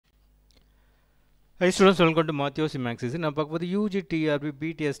Hi students, welcome to Maths Max. நான் பார்க்கும்போது UG, TRB,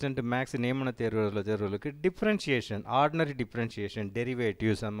 BTS and Max நியமன தேர்வுகளுக்கு differentiation, ordinary differentiation,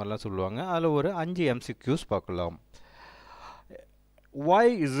 derivatives அந்த மாதிரிலாம் சொல்லுவாங்க. அதில் ஒரு 5 MCQs பார்க்கலாம். Y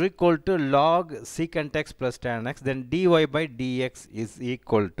is equal to log secant x plus tan x, then dy by dx is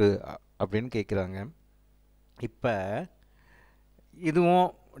equal to அப்படின்னு கேட்குறாங்க. இப்போ இதுவும்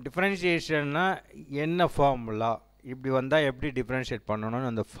டிஃப்ரென்ஷியேஷன்னா என்ன ஃபார்முலா, இப்படி வந்தால் எப்படி டிஃப்ரென்ஷியேட் பண்ணணும்னு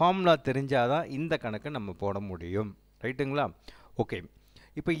அந்த ஃபார்முலா தெரிஞ்சால் தான் இந்த கணக்கு நம்ம போட முடியும். ரைட்டுங்களா? ஓகே,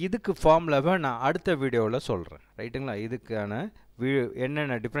 இப்போ இதுக்கு ஃபார்முலாவை நான் அடுத்த வீடியோவில் சொல்கிறேன். ரைட்டுங்களா? இதுக்கான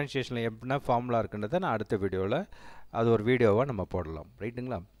என்னென்ன டிஃப்ரென்ஷியேஷனில் எப்படின்னா ஃபார்முலா இருக்குன்றதை நான் அடுத்த வீடியோவில் அது ஒரு வீடியோவாக நம்ம போடலாம்.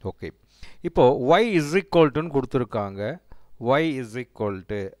 ரைட்டுங்களா? ஓகே, இப்போது y இஸ் ஈக்குவல்ட்டுன்னு கொடுத்துருக்காங்க. y இஸ்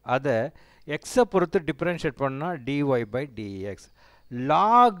ஈக்குவல்ட்டு அதை எக்ஸை பொறுத்து டிஃப்ரென்ஷியேட் பண்ணால் dy by dx.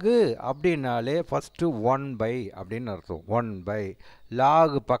 லாகு அப்படின்னாலே ஃபஸ்ட்டு 1/, அப்படின்னு அர்த்தம். 1/,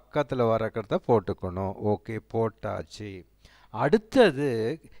 லாகு பக்கத்தில் வரக்கிறத போட்டுக்கணும். ஓகே, போட்டாச்சு. அடுத்தது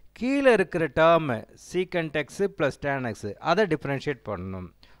கீழே இருக்கிற term secant x plus tan x அதை டிஃப்ரென்ஷியேட் பண்ணணும்.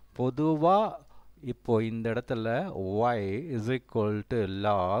 பொதுவாக இப்போது இந்த இடத்துல y is equal to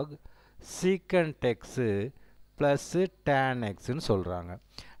log secant x plus tan xன்னு சொல்கிறாங்க.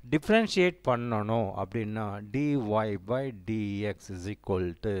 டிஃப்ரென்ஷியேட் பண்ணணும் அப்படின்னா dy by dx is equal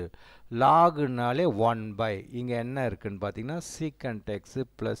to லாகுனாலே 1/, இங்கே என்ன இருக்குதுன்னு பார்த்தீங்கன்னா secant x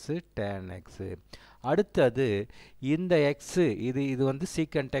plus tan x. அடுத்தது இந்த எக்ஸு இது வந்து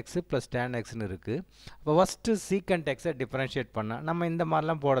secant x ப்ளஸ் tan xன்னு இருக்குது. அப்போ ஃபஸ்ட்டு secant xை டிஃப்ரென்ஷியேட் பண்ணால் நம்ம இந்த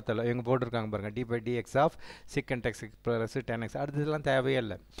மாதிரிலாம் போட தேவை. இவங்க போட்டிருக்காங்க பாருங்கள், dy by dx of secant x plus tan x. அடுத்ததுலாம் தேவையே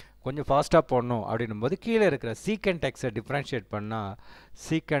இல்லை, கொஞ்சம் ஃபாஸ்ட்டாக போடணும். அப்படின்னும் போது கீழே இருக்கிற secant xை டிஃப்ரென்ஷியேட் பண்ணால்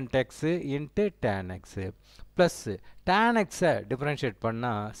secant x into tan x plus tan xை differentiate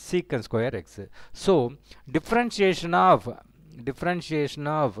பண்ணால் secant square x. So differentiation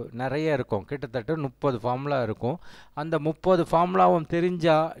of நிறைய இருக்கும், கிட்டத்தட்ட 30 ஃபார்முலா இருக்கும். அந்த 30 ஃபார்முலாவும்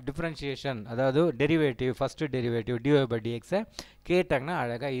தெரிஞ்சால் டிஃப்ரென்ஷியேஷன், அதாவது derivative, first derivative dy by dxஐ கேட்டாங்கன்னா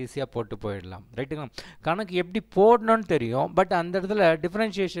அழகாக ஈஸியாக போட்டு போயிடலாம். ரைட்டுங்களா? கணக்கு எப்படி போடணும்னு தெரியும், பட் அந்த இடத்துல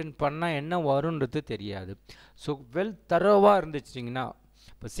டிஃப்ரென்ஷியேஷன் பண்ணால் என்ன வரும்ன்றது தெரியாது. ஸோ தரோவாக இருந்துச்சிங்கன்னா,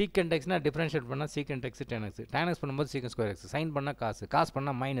 இப்போ சீக்கண்ட் எக்ஸ்னால் டிஃப்ரென்ஷியேட் பண்ணால் secant X tan x, tan x பண்ணும்போது சீக்கண்ட் ஸ்கொயர் எக்ஸ், சைன் பண்ணால் காசு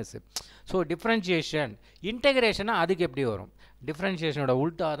பண்ணால் மைனஸு. ஸோ டிஃப்ரென்ஷியேஷன் இன்டெகிரேஷனாக அதுக்கு எப்படி வரும்? டிஃப்ரென்ஷியேஷனோட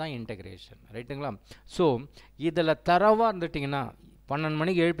உல்ட்டா தான் இன்டெகிரேஷன். ரைட்டுங்களா? ஸோ இதில் தரவாக இருந்துட்டிங்கன்னா 12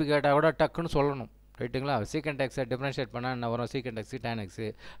 மணிக்கு எழுப்பி கேட்டால் கூட டக்குன்னு சொல்லணும். ரைட்டுங்களா? சீக்கண்ட் எக்ஸை டிஃப்ரென்ஷியேட் பண்ணால் என்ன வரும்? Secant X tan x.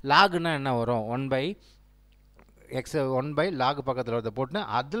 லாகுன்னா என்ன வரும்? 1/, எக்ஸை 1/, லாகு பக்கத்தில் வரதை போட்டு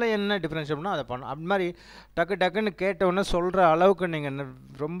அதில் என்ன டிஃப்ரென்ஷியேட் பண்ணால் அதை பண்ணணும். அது மாதிரி டக்குன்னு கேட்டவுடனே சொல்கிற அளவுக்கு நீங்கள்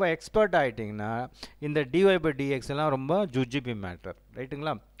ரொம்ப எக்ஸ்பர்ட் ஆகிட்டிங்கன்னா இந்த dy by dx எல்லாம் ரொம்ப ஜுஜிபி மேட்டர்.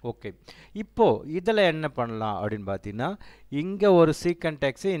 ரைட்டுங்களா? ஓகே, இப்போது இதில் என்ன பண்ணலாம் அப்படின்னு பார்த்தீங்கன்னா, இங்கே ஒரு சீக்கண்ட்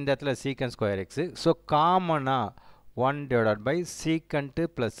எக்ஸு, இந்த இடத்துல சீக்கண்ட் ஸ்கொயர் எக்ஸு. ஸோ காமனாக 1 /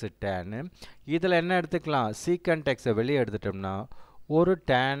 சீக்கண்ட்டு ப்ளஸ் tan. இதில் என்ன எடுத்துக்கலாம்? சீக்கண்ட் எக்ஸை வெளியே எடுத்துட்டோம்னா ஒரு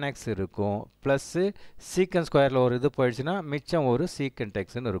tan x இருக்கும், ப்ளஸ்ஸு சீக்கண்ட் ஸ்கொயரில் ஒரு இது போயிடுச்சுன்னா மிச்சம் ஒரு சீக்கண்ட்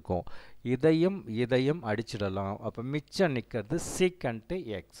எக்ஸ்ன்னு இருக்கும். இதையும் அடிச்சிடலாம். அப்போ மிச்சம் நிற்கிறது சீக்கண்ட்டு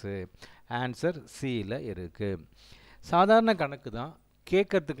எக்ஸு. ஆன்சர் சியில் இருக்குது. சாதாரண கணக்கு தான்,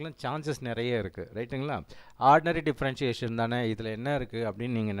 கேட்கறதுக்குலாம் சான்சஸ் நிறைய இருக்குது. ரைட்டுங்களா? ஆர்டினரி டிஃப்ரென்ஷியேஷன் தானே, இதில் என்ன இருக்குது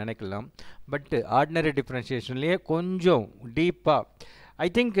அப்படின்னு நீங்கள் நினைக்கலாம். பட்டு ஆர்டினரி டிஃப்ரென்ஷியேஷன்லேயே கொஞ்சம் டீப்பாக ஐ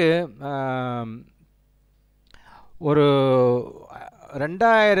திங்க்கு ஒரு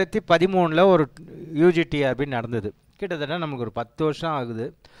 2013 ஒரு UG-TRB நடந்தது. கிட்டத்தட்ட நமக்கு ஒரு 10 வருஷம் ஆகுது.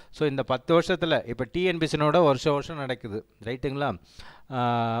 ஸோ இந்த 10 வருஷத்தில் இப்போ TNPSCனோட வருஷம் நடக்குது. ரைட்டுங்களா?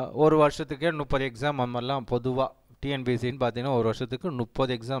 ஒரு வருஷத்துக்கே 30 எக்ஸாம் அந்த மாதிரிலாம் பொதுவாக டிஎன்பிஎஸ்சின்னு பார்த்தீங்கன்னா ஒரு வருஷத்துக்கு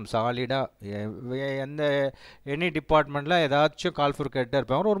 30 எக்ஸாம் சாலிடாக எனி டிபார்ட்மெண்ட்டில் ஏதாச்சும் கால் ஃபார் கேட்டே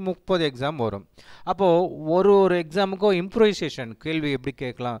இருப்பாங்க. ஒரு 30 எக்ஸாம் வரும். அப்போது ஒரு எக்ஸாமுக்கும் இம்ப்ரூவைசேஷன் கேள்வி எப்படி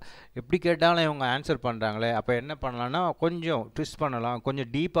கேட்கலாம், எப்படி கேட்டாலும் இவங்க ஆன்சர் பண்ணுறாங்களே, அப்போ என்ன பண்ணலான்னா கொஞ்சம் ட்விஸ்ட் பண்ணலாம்,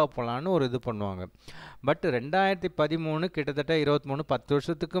 கொஞ்சம் டீப்பாக போகலான்னு ஒரு இது பண்ணுவாங்க. பட் 2013 கிட்டத்தட்ட 10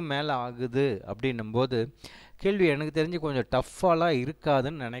 வருஷத்துக்கு மேலே ஆகுது அப்படின்னும்போது கேள்வி எனக்கு தெரிஞ்சு கொஞ்சம் டஃப்பாலாம்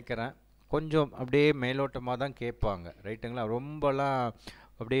இருக்காதுன்னு நினைக்கிறேன். கொஞ்சம் அப்படியே மேலோட்டமாக தான் கேட்பாங்க. ரைட்டுங்களா? ரொம்பலாம்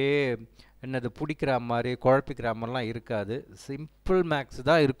அப்படியே என்னது பிடிக்கிற மாதிரி குழப்பிக்கிற மாதிரிலாம் இருக்காது. சிம்பிள் மேக்ஸ்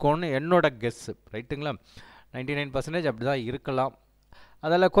தான் இருக்கும்னு என்னோட கெஸ்ஸு. ரைட்டுங்களா? 99% அப்படி தான் இருக்கலாம்.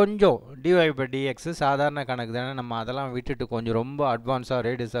 அதில் கொஞ்சம் dy by dx சாதாரண கணக்கு தானே, நம்ம அதெல்லாம் விட்டுட்டு கொஞ்சம் ரொம்ப அட்வான்ஸாக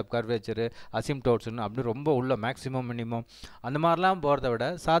ரேடியஸ் ஆஃப் கர்வேச்சரு, அசிம்டோட்ஸ்னு அப்படி ரொம்ப உள்ள மேக்ஸிமம் மினிமம் அந்த மாதிரிலாம் போகிறத விட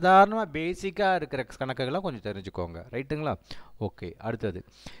சாதாரணமாக பேசிக்காக இருக்கிற கணக்குகள்லாம் கொஞ்சம் தெரிஞ்சுக்கோங்க. ரைட்டுங்களா? ஓகே, அடுத்தது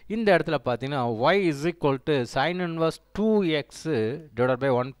இந்த இடத்துல பார்த்தீங்கன்னா y is equal to sin inverse 2x divided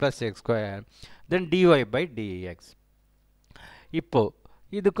by 1 plus x square then dy by dx. இப்போது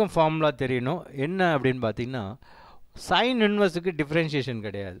இதுக்கும் ஃபார்முலா தெரியணும். என்ன அப்படின்னு பார்த்தீங்கன்னா சைன் இன்வர்ஸுக்கு டிஃப்ரென்ஷியேஷன்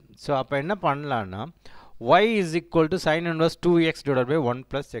கிடையாது. ஸோ அப்போ என்ன பண்ணலான்னா y is equal to sin inverse 2x divided by 1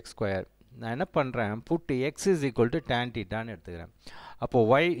 plus x square. நான் என்ன பண்ணுறேன், புட்டு x is equal to tan thetaன்னு எடுத்துக்கிறேன். அப்போது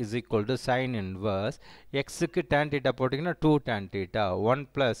y is equal to sin inverse xக்கு tan theta போட்டிங்கன்னா 2 tan theta 1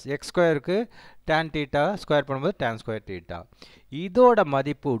 plus x squareக்கு tan theta square பண்ணும்போது tan square theta. இதோட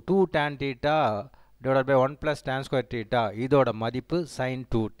மதிப்பு 2 tan theta divided by 1 plus tan square theta, இதோட மதிப்பு sin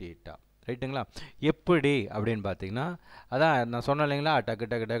 2 theta. ரைட்டுங்களா? எப்படி அப்படின்னு பார்த்தீங்கன்னா அதான் நான் சொன்னேன் இல்லைங்களா, டக்கு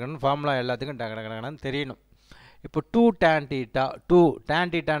டக்கு டக்குன்னு ஃபார்முலா எல்லாத்துக்கும் டக்கு டக்கு டக்குன்னு தெரியணும். இப்போ 2 tan theta 2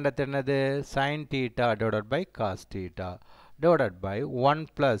 tan thetaன்றது என்னது, sin theta divided by cos theta divided by 1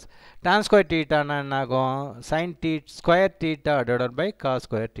 plus tan square thetaனா என்ன ஆகும், sin square theta divided by cos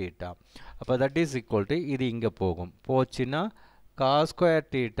square theta. அப்போ that is equal to இது இங்கே போகும், போச்சுன்னா cos square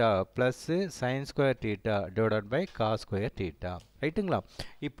theta plus sin square theta divided by cos square theta. ரைட்டுங்களா?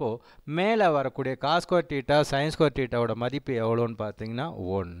 இப்போது மேலே வரக்கூடிய cos square theta sin square theta மதிப்பு எவ்வளோன்னு பார்த்தீங்கன்னா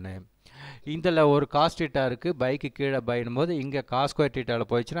 1. இதில் ஒரு cos theta இருக்குது, பைக்கு கீழே பைனும் போது இங்கே cos square thetaவில்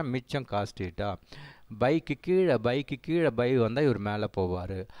போயிடுச்சுன்னா மிச்சம் cos theta. பைக்கு கீழே பை வந்தால் இவர் மேலே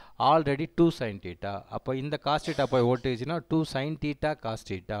போவார். Already 2 sin theta. அப்போ இந்த cos theta போய் ஓட்டுச்சுன்னா 2 sin theta cos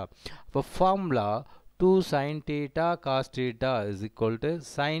theta. அப்போ formula 2 sin theta cos theta is equal to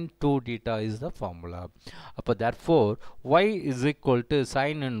sin 2 theta is the formula. அப்போ therefore y is equal to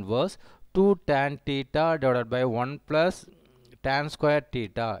sin inverse 2 tan theta divided by 1 plus tan square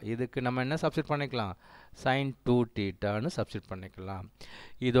theta. இதுக்கு நம்ம என்ன substitute பண்ணிக்கலாம், sin 2 thetaன்னு substitute பண்ணிக்கலாம்.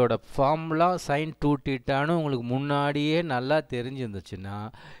 இதோட formula sin 2 thetaன்னு உங்களுக்கு முன்னாடியே நல்லா தெரிஞ்சிருந்துச்சுன்னா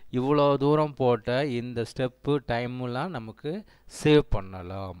இவ்வளோ தூரம் போட்ட இந்த ஸ்டெப்பு டைம்லாம் நமக்கு சேவ்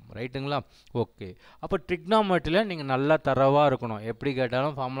பண்ணலாம். ரைட்டுங்களா? ஓகே. அப்போ ட்ரிக்னாமெட்ரியில் நீங்கள் நல்லா தரவாக இருக்கணும், எப்படி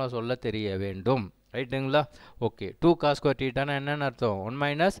கேட்டாலும் ஃபார்முலா சொல்ல தெரிய வேண்டும். ரைட்டுங்களா? ஓகே. 2 cos square thetaனா என்னென்னு அர்த்தம், 1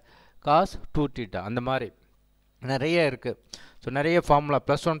 minus cos 2 theta. அந்த மாதிரி நிறைய இருக்குது. ஸோ நிறைய ஃபார்முலா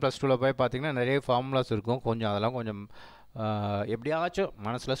 +1 +2ல் போய் பார்த்தீங்கன்னா நிறைய ஃபார்முலாஸ் இருக்கும். கொஞ்சம் அதெல்லாம் கொஞ்சம் எப்படியாச்சும்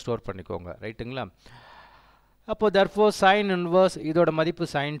மனசில் ஸ்டோர் பண்ணிக்கோங்க. ரைட்டுங்களா? அப்போது therefore sin inverse இதோட மதிப்பு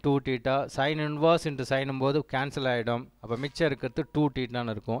sin 2 theta. sin inverse into sin போது கேன்சல் ஆகிடும். அப்போ மிச்சம் இருக்கிறது 2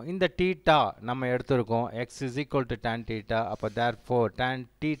 thetaன்னு இருக்கும். இந்த theta நம்ம எடுத்துருக்கோம், x is equal to tan theta. அப்போ therefore tan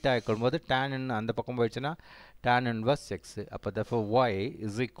theta equal போது tan அந்த பக்கம் போயிடுச்சுன்னா tan inverse x. அப்போ therefore y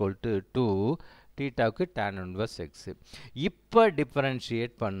is equal to 2 thetaவுக்கு tan inverse x. இப்போ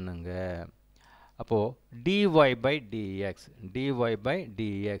டிஃபரன்ஷியேட் பண்ணுங்க. அப்போது dy by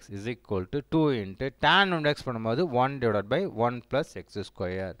dx is equal to 2 into tan inverse பண்ணும்போது 1 divided by 1 plus x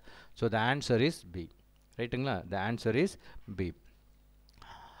square. So the answer is B. ரைட்டுங்களா? The answer is B.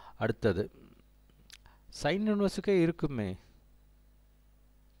 அடுத்தது sin inverseக்கே இருக்குமே,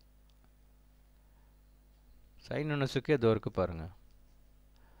 sin inverseக்கே இதோ இருக்கு பாருங்க,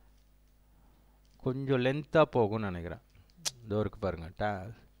 கொஞ்சம் லென்த்தாக போகும்னு நினைக்கிறேன். இதோ இருக்கு பாருங்க,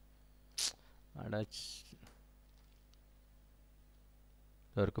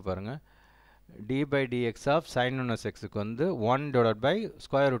 இருக்கு பாருங்க, d by dx of sin inverse xக்கு வந்து 1 divided by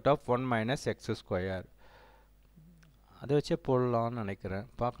square root of 1 minus x square. அதை வச்சே போடலான்னு நினைக்கிறேன்.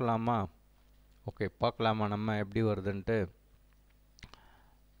 பார்க்கலாமா? ஓகே, பார்க்கலாமா நம்ம எப்படி வருதுன்ட்டு.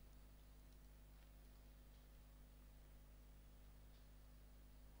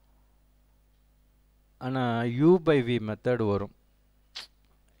 ஆனால் u by v மெத்தட் வரும்.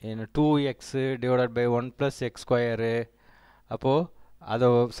 என்ன 2x divided by 1 plus x square. அப்போது அதை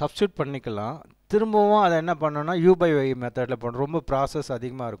சப்ஸ்டியூட் பண்ணிக்கலாம். திரும்பவும் அதை என்ன பண்ணோன்னா u by v மெத்தடில் பண்ணணும். ரொம்ப ப்ராசஸ்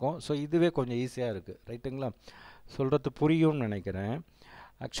அதிகமாக இருக்கும். ஸோ இதுவே கொஞ்சம் ஈஸியாக இருக்குது. ரைட்டுங்களா? சொல்கிறது புரியும்னு நினைக்கிறேன்.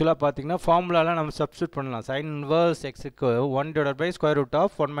 ஆக்சுவலாக பார்த்தீங்கன்னா ஃபார்முலாலாம் நம்ம சப்ஸ்டியூட் பண்ணலாம். sin inverse xக்கு 1 divided by square root of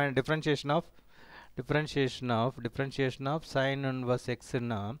 1 minus differentiation of sin inverse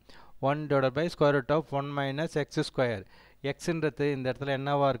xன்னா 1 divided by square root of 1 minus x square. xன்றது இந்த இடத்துல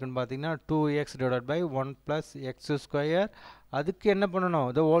என்னவா இருக்குன்னு பார்த்தீங்கன்னா 2x divided by 1 plus x square. அதுக்கு என்ன பண்ணணும்,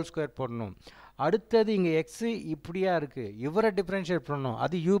 the whole square போடணும். அடுத்தது இங்கே x இப்படியா இருக்குது, இவரை டிஃப்ரென்ஷியேட் பண்ணணும்.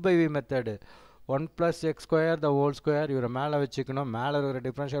 அது u by v method. 1 plus x square the whole square இவரை மேலே வச்சுக்கணும், மேலே இருக்கிற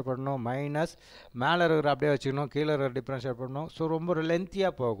டிஃப்ரென்ஷியேட் பண்ணணும், மைனஸ் மேலே இருக்கிற அப்படியே வச்சுக்கணும், கீழே இருக்கிற டிஃப்ரென்ஷியேட் பண்ணணும். ஸோ ரொம்ப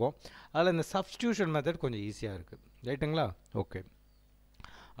லென்த்தியாக போகும். அதில் இந்த சப்ஸ்டியூஷன் மெத்தட் கொஞ்சம் ஈஸியாக இருக்குது. ரைட்டுங்களா? ஓகே.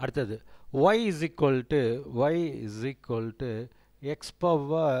 அடுத்தது y is equal to x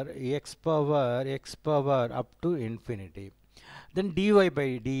power up to infinity. Then dy by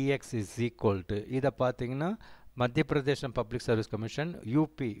dx is equal to, இதை பார்த்தீங்கன்னா மத்திய Pradesh public service commission,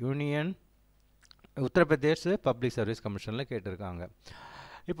 UP union Uttar Pradesh public service கமிஷனில் கேட்டிருக்காங்க.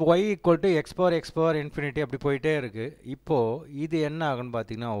 இப்போ y equal to x power infinity அப்படி போயிட்டே இருக்கு. இப்போ இது என்ன ஆகும்னு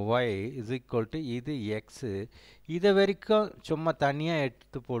பார்த்தீங்கன்னா y is equal to இது x. இதை வரைக்கும் சும்மா தனியாக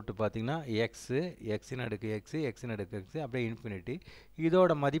எடுத்து போட்டு பார்த்தீங்கன்னா x இன் அடுக்கு x இன் அடுக்கு x அப்படியே இன்ஃபினிட்டி.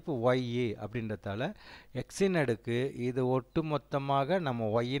 இதோட மதிப்பு y அப்படின்றதால x இன் அடுக்கு இது ஒட்டு மொத்தமாக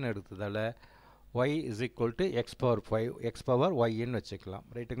நம்ம y in எடுத்ததால y is equal to x power y ன்னு வச்சுக்கலாம்.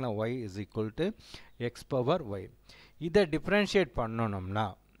 ரைட்டுங்களா? y is equal to x power y. இதை டிஃப்ரென்ஷியேட் பண்ணணும்னா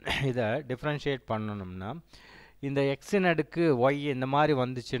இந்த x இன் அடுக்கு y இந்த மாதிரி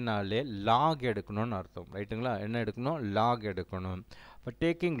வந்துச்சுனாலே log எடுக்கணும்னு அர்த்தம். ரைட்டுங்களா? என்ன எடுக்கணும்? log எடுக்கணும். இப்போ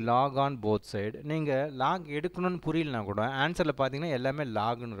taking log on both side. நீங்கள் log எடுக்கணும்னு புரியலனா கூட ஆன்சரில் பார்த்தீங்கன்னா எல்லாமே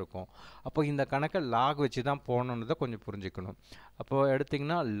logன்னு இருக்கும். அப்போ இந்த கணக்கை log வச்சு தான் போகணுன்றதை கொஞ்சம் புரிஞ்சுக்கணும். அப்போது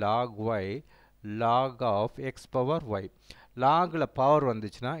எடுத்திங்கன்னா log y log of x power y. logல power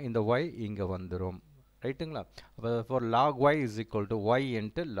வந்துச்சுன்னா இந்த y இங்கே வந்துடும். ரைட்டுங்களா? அப்போ for log y is equal to y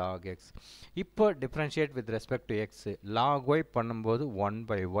into log x. இப்போ differentiate with respect to x. log y பண்ணும்போது 1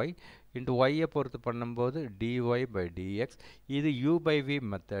 by y into y பொறுத்து பண்ணும்போது dy by dx. இது u by v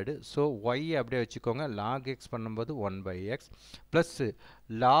method. So y அப்படியே வச்சுக்கோங்க. log x பண்ணும்போது 1 by x plus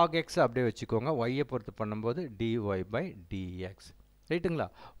log x அப்படியே வச்சுக்கோங்க. y பொறுத்து பண்ணும்போது dy by dx. ரைட்டுங்களா?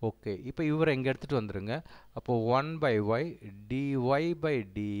 ஓகே. இப்போ இவரை இங்கே எடுத்துகிட்டு வந்துடுங்க. அப்போது 1 by y dy by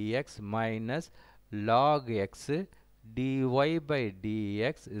dx minus log x dy by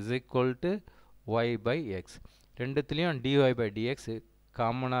dx is equal to y by x. ரெண்டுத்துலேயும் dy by dx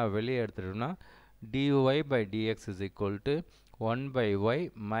காமனாக வெளியே எடுத்துட்டோம்னா dy by dx is equal to 1 by y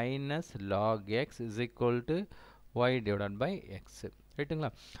minus log x is equal to y divided by x.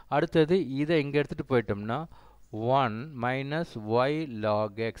 ரைட்டுங்களா? அடுத்தது இதை இங்கே எடுத்துகிட்டு போயிட்டோம்னா 1 minus y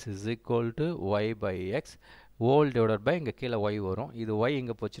log x is equal to y by x whole divided by இங்கே கீழே y வரும். இது y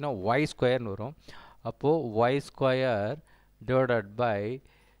இங்கே போச்சுன்னா y ஸ்கொயர்னு வரும். அப்போது y square divided by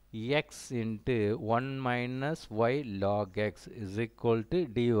x into 1 minus y log x is equal to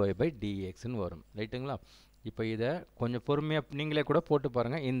dy by dxன்னு வரும். ரைட்டுங்களா? இப்போ இதை கொஞ்சம் பொறுமையாக நீங்களே கூட போட்டு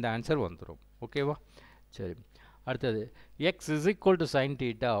பாருங்கள். இந்த ஆன்சர் வந்துடும். ஓகேவா? சரி. அடுத்தது x is equal to sin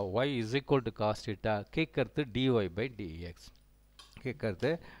theta y is equal to cos theta. கேட்கறது dy by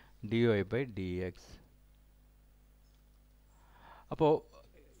dx. அப்போது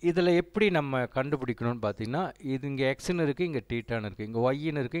இதில் எப்படி நம்ம கண்டுபிடிக்கணும்னு பார்த்தீங்கன்னா இது இங்கே எக்ஸ்ன்னு இருக்குது, இங்கே டீட்டான்னு இருக்குது, இங்கே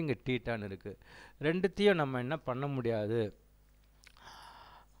ஒய்ன்னு இருக்குது, இங்கே டீட்டான்னு இருக்குது. ரெண்டுத்தையும் நம்ம என்ன பண்ண முடியாது.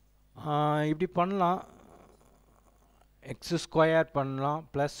 இப்படி பண்ணலாம். எக்ஸ் ஸ்கொயர் பண்ணலாம்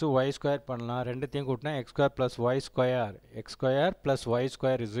ப்ளஸ் ஒய் ஸ்கொயர் பண்ணலாம். ரெண்டுத்தையும் கூட்டினா X square plus Y square plus Y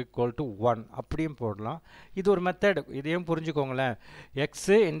square is equal to 1 அப்படியும் போடலாம். இது ஒரு மெத்தடு. இதையும் புரிஞ்சுக்கோங்களேன்.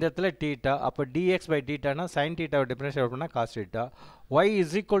 எக்ஸு இந்த இடத்துல டீட்டா. அப்போ dx பை டீட்டானா சைன் டீட்டாவை டிஃபரன்ஷியேட் பண்ணால் cos theta. y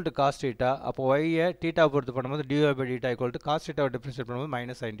is equal to cos theta. அப்போ ஒய்யை டீட்டாவை பொறுத்து பண்ணும்போது dy by theta equal to cos டீட்டாவை differentiate பண்ணும்போது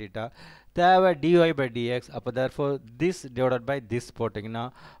மைனஸ் சைன் டீட்டா. தேவை dy பை dx. அப்போ therefore this divided by this போட்டிங்கன்னா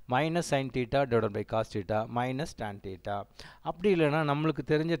minus sine theta divided by cos theta minus Don theta. அப்படி இல்லைன்னா நம்மளுக்கு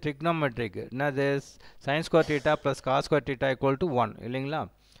தெரிஞ்ச ட்ரிக்னோமெட்ரிக் என்னது sine square theta plus cos square theta equal to 1 இல்லைங்களா?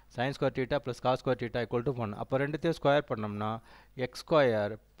 sin square theta plus cos square theta equal to 1. அப்போ ரெண்டுத்தையும் square பண்ணோம்னா x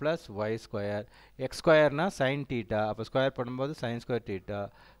square plus y square. x ஸ்கொயர்னா sin theta. அப்போ ஸ்கொயர் பண்ணும்போது sin square theta.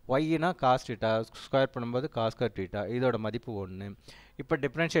 yனா cos theta. Square பண்ணும்போது cos square theta. இதோட மதிப்பு 1. இப்போ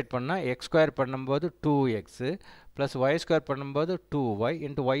டிஃப்ரென்ஷியேட் பண்ணால் x ஸ்கொயர் பண்ணும்போது 2x ப்ளஸ் y ஸ்கொயர் பண்ணும்போது 2y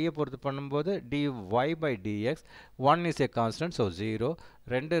இன்ட்டு yயை பொறுத்து பண்ணும்போது dy by dx. 1 is a constant, so 0.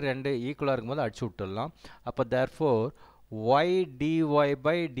 ரெண்டு ஈக்குவலாக இருக்கும்போது அடிச்சு விட்டுடலாம். அப்போ therefore y dy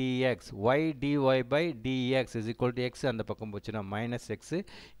by dx is equal to x அந்த பக்கம் போச்சுன்னா மைனஸ் எக்ஸு.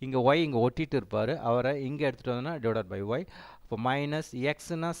 இங்கே y இங்கே ஒட்டிட்டு இருப்பார். அவரை இங்கே எடுத்துகிட்டு வந்தோன்னா டிவைடட் பை y. இப்போ minus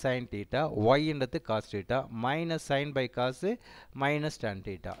எக்ஸ்னா sine theta, ஒய்ன்றது cos theta, minus sign by காசு மைனஸ் டான்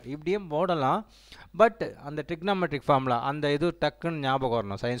டீட்டா. இப்படியும் போடலாம். பட் அந்த ட்ரிக்னாமெட்ரிக் ஃபார்முலா அந்த இது டக்குன்னு ஞாபகம்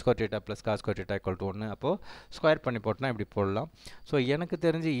வரணும். Sine square theta plus cos square theta equal to 1. அப்போது ஸ்கொயர் பண்ணி போட்டோன்னா இப்படி போடலாம். ஸோ எனக்கு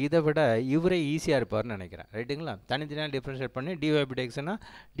தெரிஞ்சு இதை விட இவரே ஈஸியாக இருப்பார்னு நினைக்கிறேன். ரைட்டுங்களா? தனித்தனியாக டிஃப்ரென்ஷியேட் பண்ணி dy by dxனா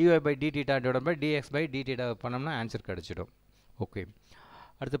dy by d theta divided by dx by d theta பண்ணோம்னா ஆன்சர் கிடச்சிடும். ஓகே.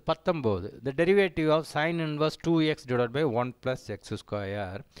 அடுத்து 19. The derivative of sin inverse 2x divided by 1 plus x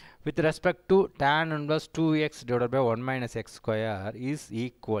square with respect to tan inverse 2x divided by 1 minus x square is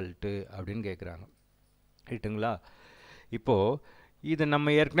equal to அப்படின்னு கேட்குறாங்க. ரைட்டுங்களா? இப்போது இது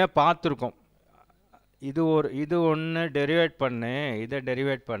நம்ம ஏற்கனவே பார்த்துருக்கோம். இது ஒன்று டெரிவேட் பண்ணு, இதை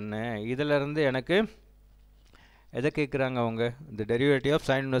டெரிவேட் பண்ணு. இதிலேருந்து எனக்கு எதை கேட்குறாங்க அவங்க? the derivative of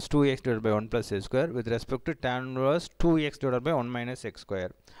sin inverse 2x divided by 1 plus x square with respect to tan inverse 2x divided by 1 minus x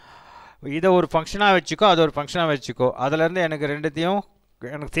square. இதை ஒரு ஃபங்க்ஷனாக வச்சுக்கோ, அது ஒரு ஃபங்க்ஷனாக வச்சுக்கோ. அதிலேருந்து எனக்கு ரெண்டுத்தையும்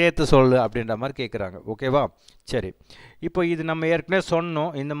எனக்கு சேர்த்து சொல்லு அப்படின்ற மாதிரி கேட்குறாங்க. ஓகேவா? சரி, இப்போ இது நம்ம ஏற்கனவே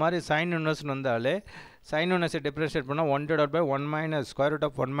சொன்னோம். இந்த மாதிரி சைன் இன்வெர்ஸ்னு வந்தாலே சைன் இன்வெர்ஸை டிஃபரன்ஷியேட் பண்ணால் 1 divided by 1 minus square root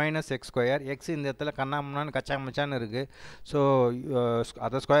of 1 minus x square. X இந்த இடத்துல கண்ணாமண்ணான்னு கச்சாமச்சான்னு இருக்குது. ஸோ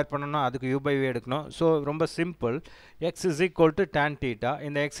அதை ஸ்கொயர் பண்ணணும்னா அதுக்கு u by v எடுக்கணும். ஸோ ரொம்ப simple. X is equal to tan theta.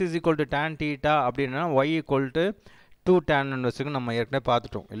 இந்த X is equal to tan theta அப்படின்னா y ஈக்குவல் டு 2 tan இன்வெர்ஸுக்கு நம்ம ஏற்கனவே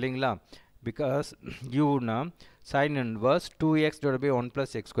பார்த்துட்டோம் இல்லைங்களா? because uனா sin inverse 2x divided by 1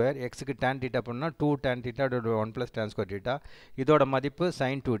 plus x square. x க்கு tan theta பண்ணா 2 tan theta divided by 1 plus tan square theta. இதோட மதிப்பு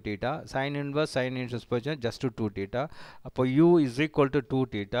sin 2 theta. sin inverse sin inverse போச்சுன்னா just 2 theta. அப்போ u is equal to 2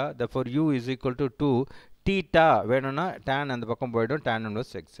 theta. Therefore u is equal to 2 theta வேணும்னா tan அந்த பக்கம் போய்டும், tan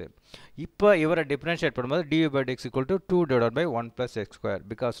inverse x. இப்போ இவரை டிஃபரன்ஷியேட் பண்ணும்போது du by dx equal to 2 divided by 1 plus x square.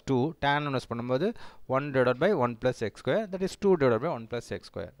 Because 2 tan inverse பண்ணும்போது 1 divided by 1 plus x square, that is 2 divided by 1 plus x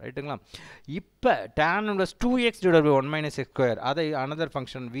square. ரைட்டுங்களா? இப்போ tan inverse 2x divided by 1 minus x square, அதை another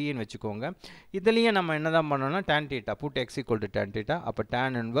function v ன்னு வச்சுக்கோங்க. இதுலேயே நம்ம என்ன தான் பண்ணோம்னா tan theta, put x equal to tan theta. அப்போ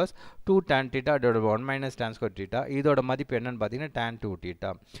tan inverse 2 tan theta divided by 1 minus tan square theta. இதோட மதிப்பு என்னன்னு பார்த்தீங்கன்னா tan 2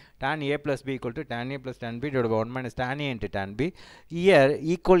 theta. tan a plus b equal to tan a plus tan b divided by 1 minus tan a into tan b. Here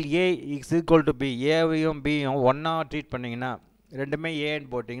equal a is equal to b. a-வையும் b-யும் ஒன்றா treat பண்ணிங்கன்னா ரெண்டுமே ஏன்னு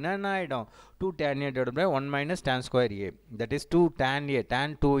போட்டிங்கன்னா என்ன ஆகிடும்? 2 tan a divided by 1 minus tan square a. That is 2 tan a.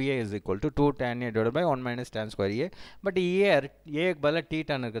 Tan 2a is equal to 2 tan a divided by 1 minus tan square a. But here a பதிலாக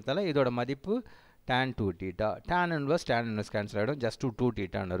theta இருக்கிறதால இதோட மதிப்பு tan 2 theta. Tan inverse cancel ஆகிடும். just 2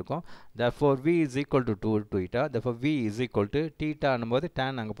 theta இருக்கும். Therefore v is equal to 2 theta. Therefore v is equal to theta அனும்போது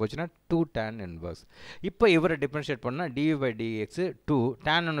tan அங்கே போச்சுன்னா 2 tan inverse. இப்போ இவரை டிஃபரன்ஷியேட் பண்ணால் du by dx 2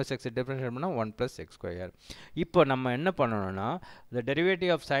 tan inverse x differentiate பண்ணால் 1 plus x square. இப்போ நம்ம என்ன பண்ணணும்னா the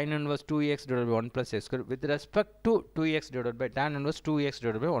derivative of sin inverse 2x divided by 1 plus x square with respect to 2x divided by tan inverse 2x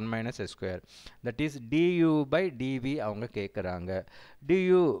divided by 1 minus x square. That is du by dv அவங்க கேட்குறாங்க. du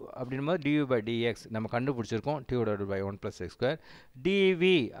அப்படின்போது du by dx நம்ம கண்டுபிடிச்சிருக்கோம் 2 divided by 1 plus x square. dv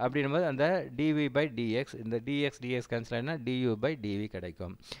அப்படின்போது அந்த dv by dx, இந்த dx dx cancel ஆகினா du by dv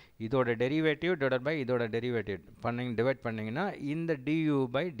கிடைக்கும். இதோட டெரிவேட்டிவ் டிவைட் பை இதோட டெரிவேட்டிவ் டிவைட் பண்ணிங்கன்னா இந்த du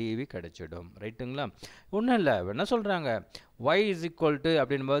by dv கிடைச்சிடும். ரைட்டுங்களா? ஒன்றும் இல்லை, என்ன சொல்கிறாங்க, y is equal to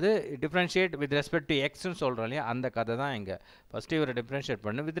அப்படின்போது டிஃப்ரென்ஷியேட் வித் ரெஸ்பெக்ட் டு எக்ஸ்ன்னு சொல்கிறோம் இல்லையா, அந்த கதை தான் இங்கே. ஃபஸ்ட்டு இவரை டிஃப்ரென்ஷியேட்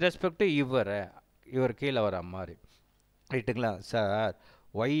பண்ணு வித் ரெஸ்பெக்ட் டு இவர் கீழே வர மாதிரி. ரைட்டுங்களா சார்?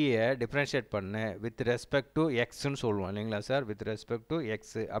 ஒய்யை டிஃப்ரென்ஷியேட் பண்ணு வித் ரெஸ்பெக்ட் டு எக்ஸ்ன்னு சொல்லுவோம் இல்லைங்களா sir? With respect to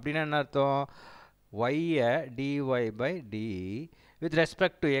X அப்படின்னா என்ன அர்த்தம்? ஒய்யை dy by d with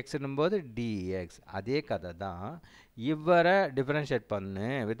respect to எக்ஸ்னும் போது dx. அதே கதை தான். இவரை டிஃபரன்ஷியேட் பண்ணு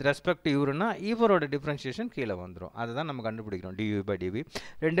வித் ரெஸ்பெக்ட் டு இவருன்னா இவரோட டிஃபரன்ஷியேஷன் கீழே வந்துடும். அதை தான் நம்ம கண்டுபிடிக்கிறோம் du by dv.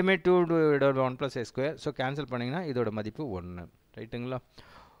 ரெண்டுமே 2 divided by 1 plus x square. So cancel பண்ணிங்கன்னா இதோட மதிப்பு 1. ரைட்டுங்களா?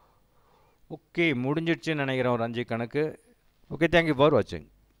 ஓகே, முடிஞ்சிடுச்சுன்னு நினைக்கிறேன் ஒரு 5 கணக்கு. ஓகே, தேங்க்யூ ஃபார் வாட்சிங்.